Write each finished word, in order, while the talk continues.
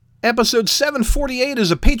Episode 748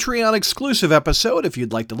 is a Patreon exclusive episode. If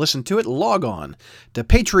you'd like to listen to it, log on to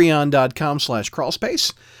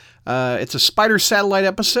patreon.com/crawlspace. It's a Spider Satellite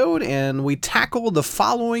episode, and we tackle the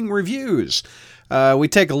following reviews. We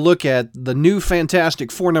take a look at the new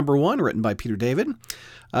Fantastic Four #1, written by Peter David.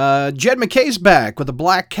 Jed MacKay's back with the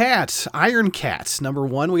Black Cat, Iron Cat,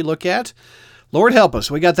 #1 we look at. Lord help us,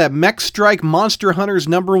 we got that Mech Strike Monster Hunters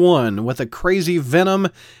 #1 with a crazy Venom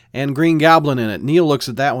and Green Goblin in it. Neil looks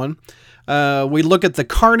at that one. We look at the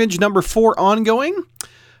Carnage #4 ongoing,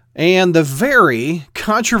 and the very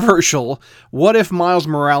controversial What If Miles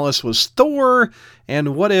Morales Was Thor,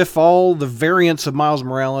 and what if all the variants of Miles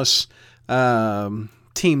Morales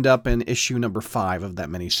teamed up in issue #5 of that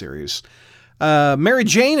miniseries. Mary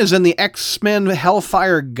Jane is in the X-Men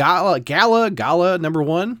Hellfire Gala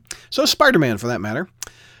 #1. So Spider-Man, for that matter.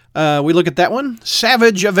 We look at that one.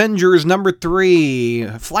 Savage Avengers #3.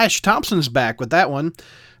 Flash Thompson's back with that one,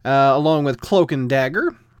 along with Cloak and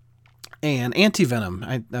Dagger and Anti-Venom.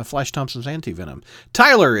 Flash Thompson's Anti-Venom.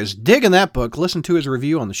 Tyler is digging that book. Listen to his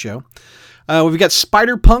review on the show. We've got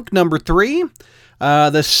Spider-Punk #3.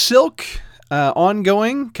 The Silk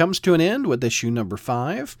ongoing comes to an end with issue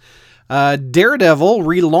 #5. Daredevil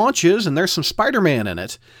relaunches, and there's some Spider-Man in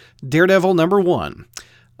it. Daredevil #1.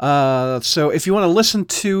 So if you want to listen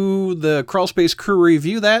to the Crawlspace crew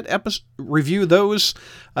review those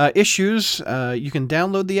issues, you can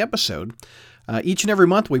download the episode. Each and every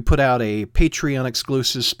month we put out a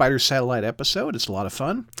Patreon-exclusive Spider Satellite episode. It's a lot of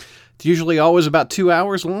fun. It's usually always about 2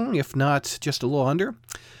 hours long, if not just a little under.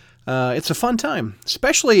 It's a fun time,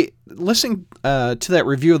 especially listening to that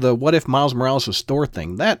review of the What If Miles Morales Was Thor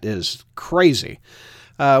thing. That is crazy.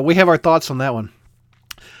 We have our thoughts on that one.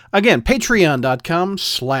 Again,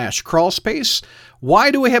 patreon.com/crawlspace.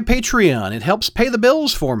 Why do we have Patreon? It helps pay the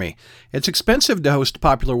bills for me. It's expensive to host a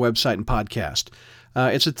popular website and podcast.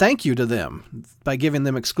 It's a thank you to them by giving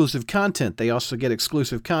them exclusive content. They also get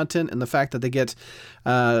exclusive content in the fact that they get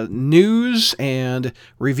news and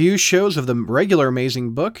review shows of the regular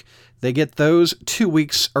Amazing Book. They get those 2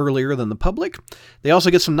 weeks earlier than the public. They also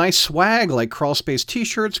get some nice swag like Crawlspace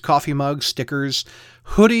t-shirts, coffee mugs, stickers,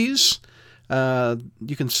 hoodies.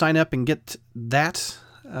 You can sign up and get that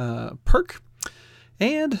perk.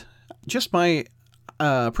 And just my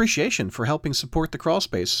appreciation for helping support the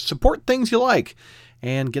Crawlspace. Support things you like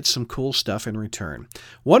and get some cool stuff in return.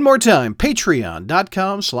 One more time,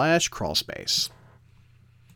 patreon.com/crawlspace.